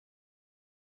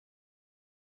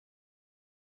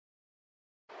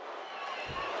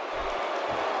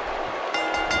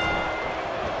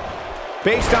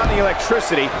Based on the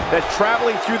electricity that's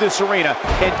traveling through this arena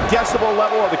and decibel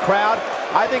level of the crowd,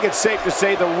 I think it's safe to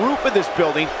say the roof of this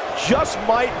building just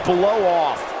might blow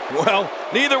off. Well,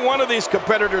 neither one of these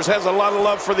competitors has a lot of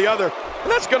love for the other,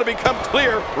 and that's going to become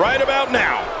clear right about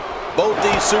now. Both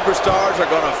these superstars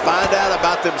are going to find out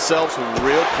about themselves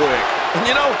real quick. And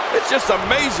you know, it's just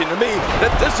amazing to me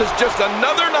that this is just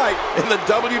another night in the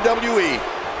WWE.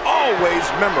 Always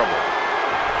memorable.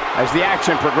 As the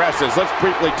action progresses, let's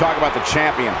briefly talk about the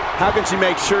champion. How can she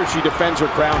make sure she defends her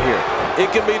crown here?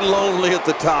 It can be lonely at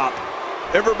the top.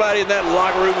 Everybody in that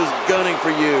locker room is gunning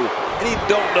for you, and you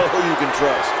don't know who you can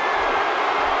trust.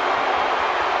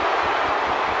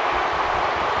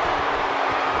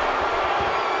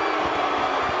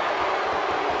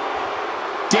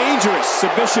 Dangerous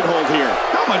submission hold here.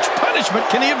 How much punishment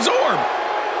can he absorb?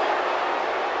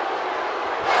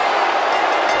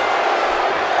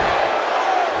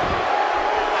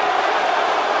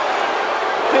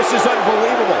 This is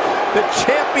unbelievable. The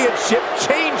championship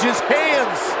changes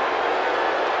hands.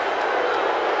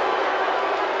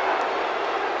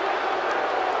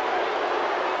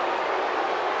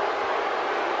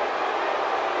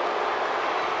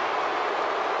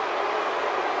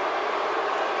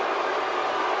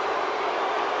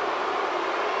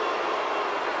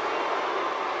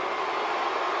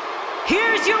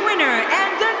 Here's your winner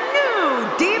and the new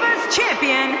Divas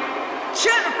Champion,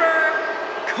 Jennifer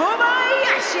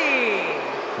Kobayashi.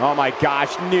 Oh my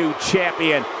gosh, new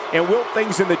champion. And will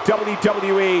things in the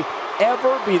WWE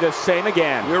ever be the same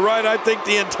again? You're right, I think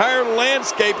the entire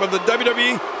landscape of the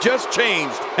WWE just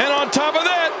changed. And on top of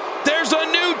that, there's a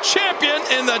new champion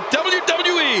in the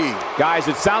WWE. Guys,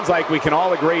 it sounds like we can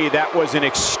all agree that was an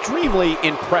extremely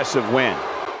impressive win.